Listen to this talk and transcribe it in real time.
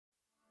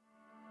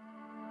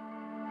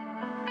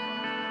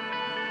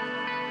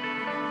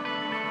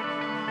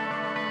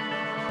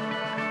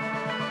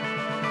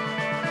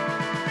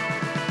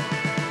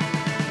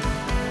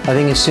I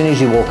think as soon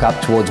as you walk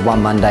up towards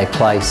One Munday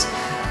Place,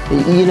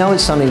 you know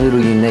it's something a little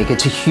unique.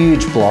 It's a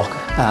huge block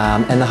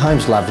and the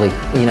home's lovely.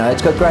 You know,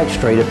 it's got great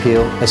street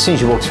appeal. As soon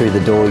as you walk through the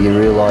door, you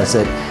realise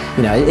that,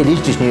 you know, it is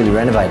just newly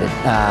renovated.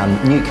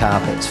 New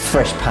carpets,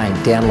 fresh paint,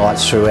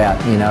 downlights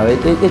throughout, you know,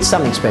 it's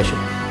something special.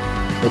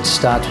 It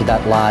starts with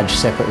that large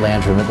separate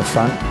lounge room at the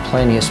front,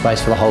 plenty of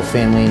space for the whole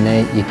family in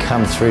there. You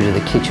come through to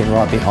the kitchen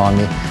right behind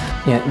me.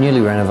 You know, newly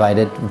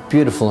renovated,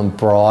 beautiful and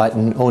bright,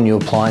 and all new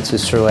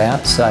appliances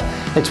throughout, so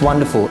it's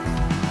wonderful.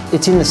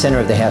 It's in the centre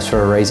of the house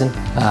for a reason.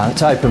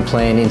 It's open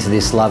plan into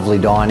this lovely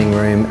dining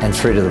room and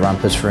through to the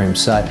rumpus room,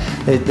 so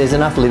there's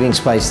enough living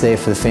space there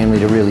for the family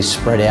to really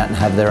spread out and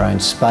have their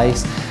own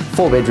space.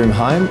 4-bedroom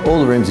home,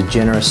 all the rooms are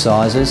generous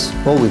sizes,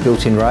 all with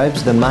built-in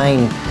robes. The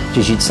main,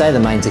 as you'd say, the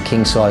main's a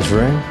king-size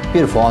room.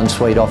 Beautiful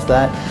ensuite off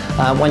that.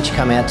 Once you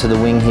come out to the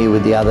wing here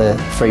with the other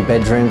 3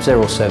 bedrooms, they're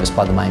all serviced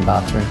by the main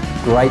bathroom.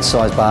 Great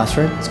size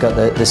bathroom. It's got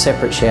the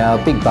separate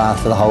shower, big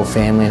bath for the whole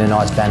family, and a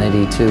nice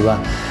vanity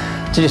to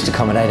just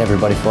accommodate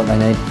everybody for what they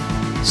need.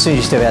 As soon as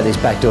you step out this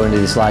back door into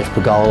this large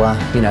pergola,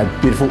 you know,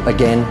 beautiful,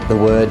 again, the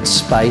word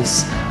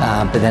space,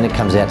 but then it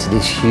comes out to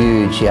this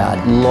huge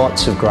yard,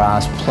 lots of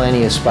grass,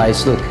 plenty of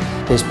space. Look,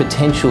 there's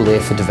potential there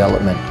for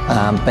development,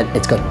 but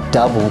it's got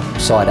double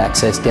side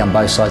access down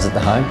both sides of the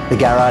home. The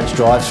garage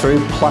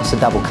drive-through plus a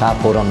double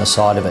carport on the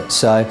side of it.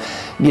 So,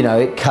 you know,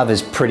 it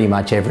covers pretty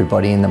much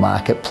everybody in the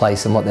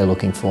marketplace and what they're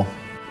looking for.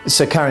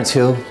 So Currans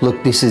Hill,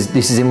 look, this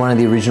is in one of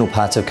the original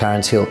parts of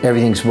Currans Hill.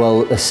 Everything's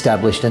well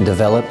established and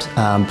developed.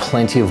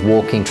 Plenty of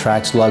walking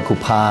tracks, local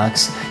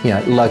parks, you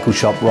know, local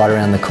shop right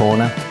around the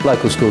corner,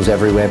 local schools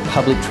everywhere,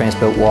 public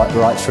transport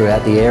right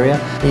throughout the area.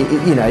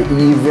 You know,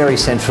 you're very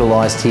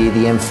centralised here.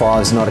 The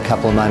M5's not a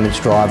couple of moments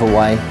drive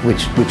away,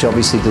 which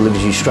obviously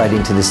delivers you straight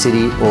into the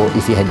city, or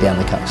if you head down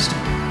the coast.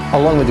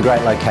 Along with the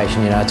great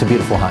location, you know, it's a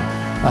beautiful home.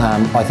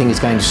 I think it's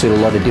going to suit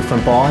a lot of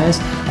different buyers,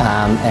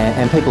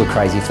 and people are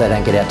crazy if they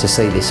don't get out to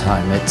see this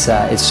home. It's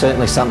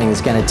certainly something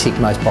that's going to tick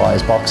most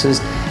buyers'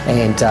 boxes,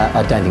 and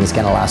I don't think it's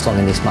going to last long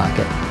in this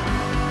market.